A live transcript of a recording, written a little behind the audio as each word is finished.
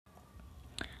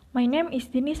My name is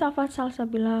Dini Safan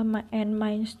Salsabila and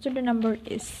my student number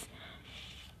is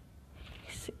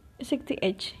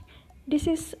 68. This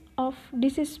is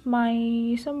my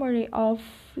summary of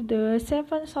the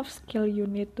 7 soft skills you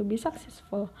need to be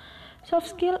successful. Soft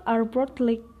skills are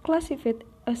broadly classified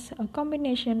as a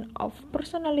combination of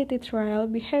personality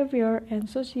traits, behavior, and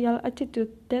social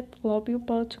attitude that allow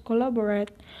people to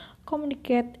collaborate,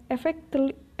 communicate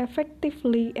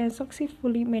effectively, and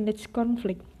successfully manage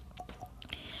conflict.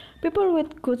 People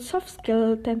with good soft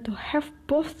skills tend to have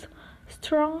both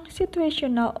strong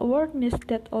situational awareness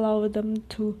that allow them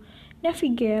to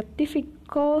navigate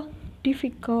difficult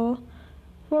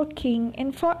working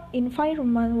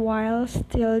environment while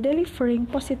still delivering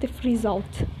positive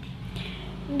results.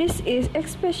 This is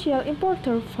especially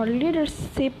important for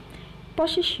leadership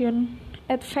position.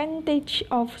 Advantage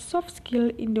of soft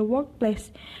skill in the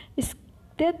workplace is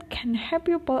that can help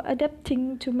people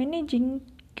adapting to managing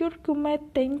curriculum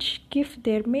change give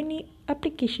their many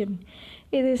applications.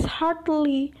 It is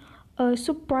hardly a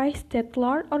surprise that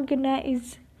large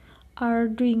organizations are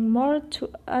doing more to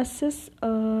assess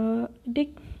the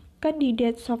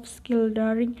candidate's soft skill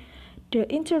during the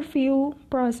interview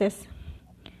process.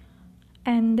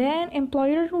 And then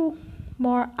employers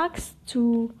more asked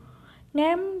to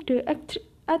name the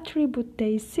attribute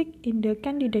they seek in the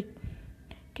candidate.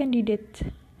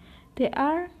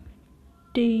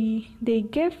 They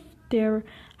gave their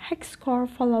HEC score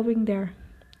following their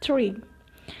 3.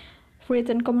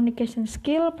 Written communication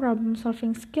skill, problem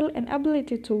solving skill, and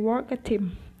ability to work a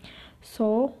team.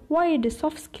 So why the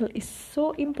soft skill is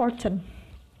so important?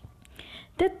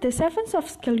 That the 7 soft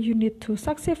skills you need to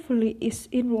successfully is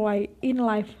in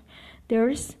life.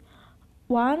 There's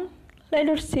 1.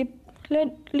 Leadership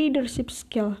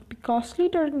skill, because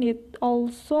leader need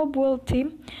also build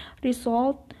team,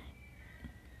 result,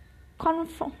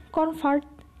 convert,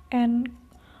 and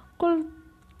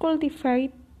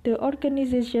cultivate the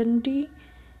organization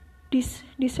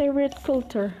desired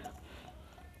culture.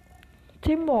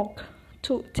 Teamwork.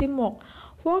 2. Teamwork.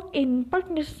 Work in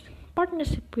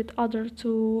partnership with others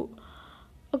to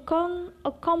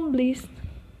accomplish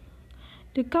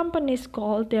the company's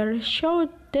goal. There show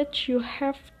that you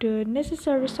have the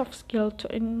necessary soft skill to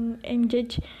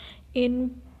engage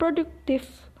in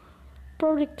productive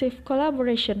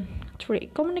collaboration. 3.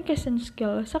 Communication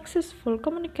skill. Successful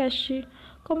communication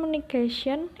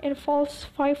involves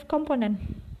 5 components: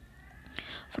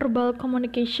 verbal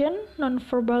communication,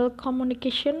 non-verbal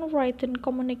communication, written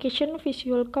communication,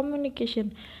 visual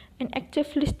communication, and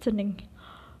active listening.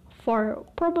 4.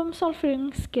 Problem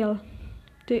solving skill.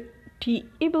 The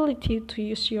ability to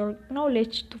use your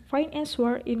knowledge to find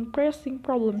answers in pressing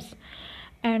problems.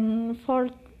 And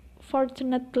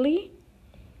fortunately,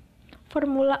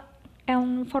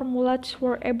 formulas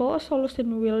for able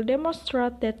solution will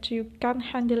demonstrate that you can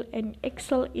handle and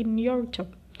excel in your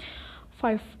job.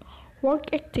 5.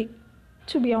 Work ethic.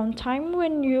 To be on time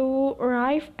when you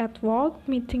arrive at work,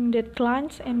 meeting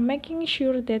deadlines, and making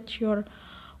sure that your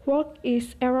work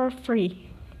is error-free.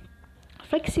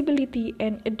 Flexibility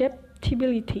and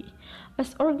adaptability.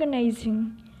 As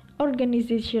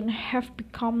organizations have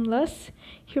become less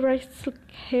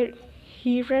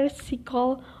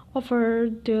hierarchical over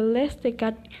the last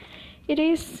decade, it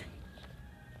is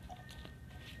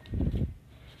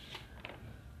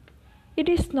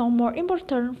now more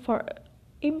important for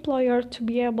employers to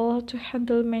be able to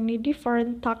handle many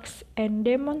different tasks and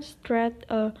demonstrate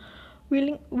a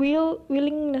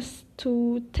willingness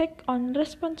to take on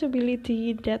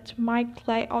responsibility that might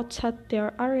lie outside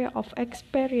their area of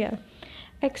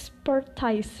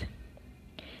expertise.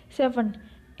 7.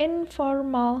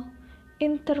 Informal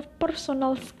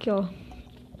interpersonal skill.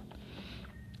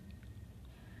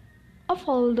 Of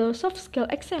all the soft skill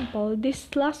examples,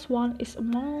 this last one is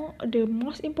among the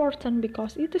most important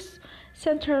because it is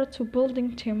central to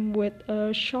building team with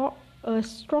a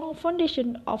strong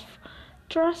foundation of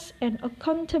trust and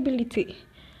accountability.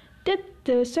 That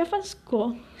the 7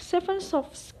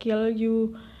 soft skill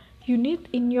you need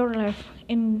in your life.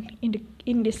 In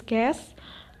this case,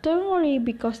 don't worry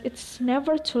because it's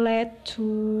never too late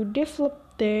to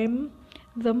develop them.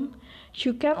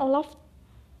 You can a lot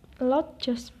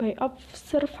just by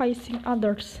observing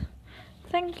others.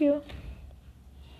 Thank you.